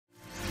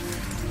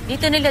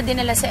Dito nila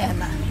dinala si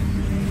Emma.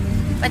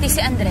 Pati si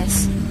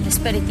Andres,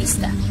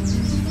 espiritista.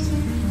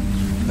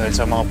 Dahil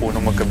sa mga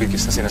punong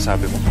magkabigis na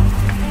sinasabi mo?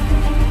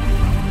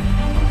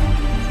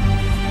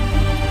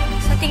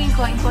 Sa tingin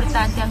ko,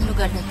 importante ang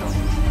lugar na to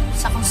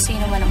sa kung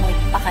sino man ang may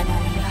pakana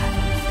ng lahat.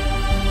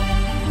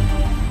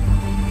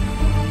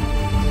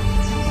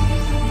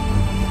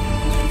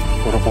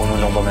 Puro puno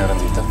lang ba meron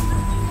dito?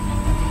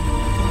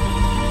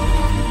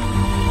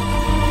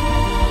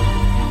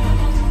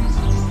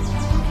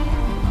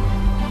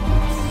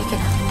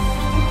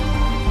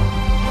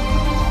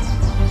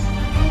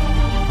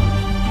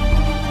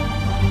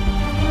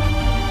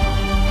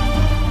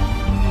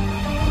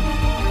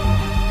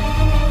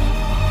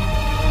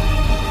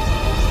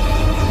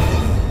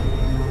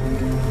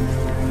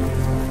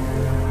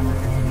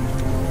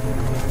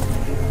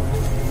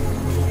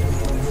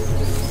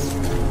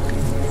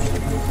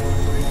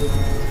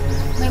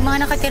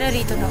 Nakatira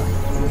rito noon.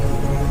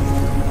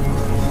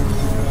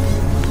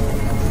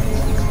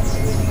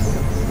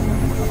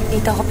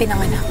 Dito ako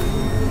pinanganak.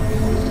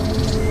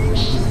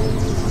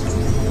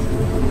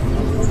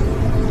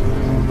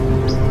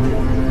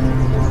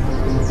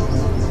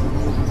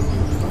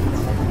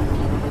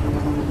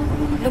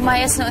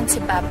 Lumayas noon si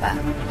Papa.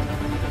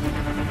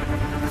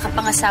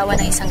 Nakapangasawa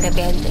ng isang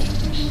rebelde.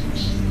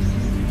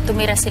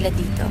 Tumira sila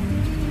dito.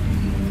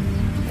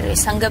 Pero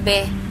isang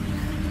gabi,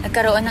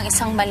 nagkaroon ng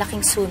isang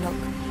malaking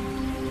sunog.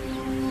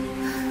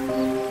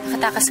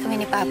 Nakatakas kami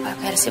ni Papa,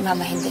 pero si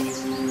Mama hindi.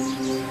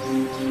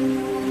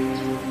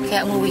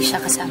 Kaya umuwi siya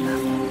kasama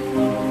ako.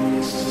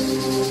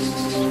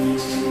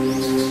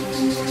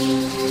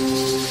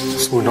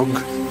 Sunog?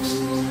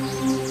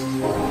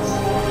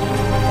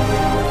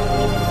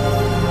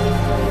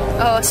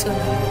 Oo,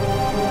 sunog.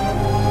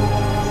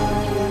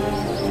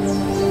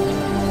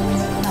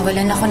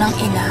 Nawalan ako ng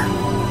ina.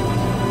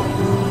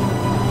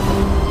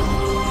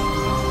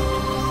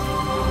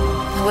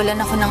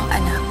 Nawalan ako ng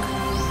anak.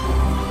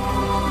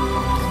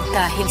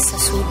 Dahil sa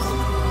sunog.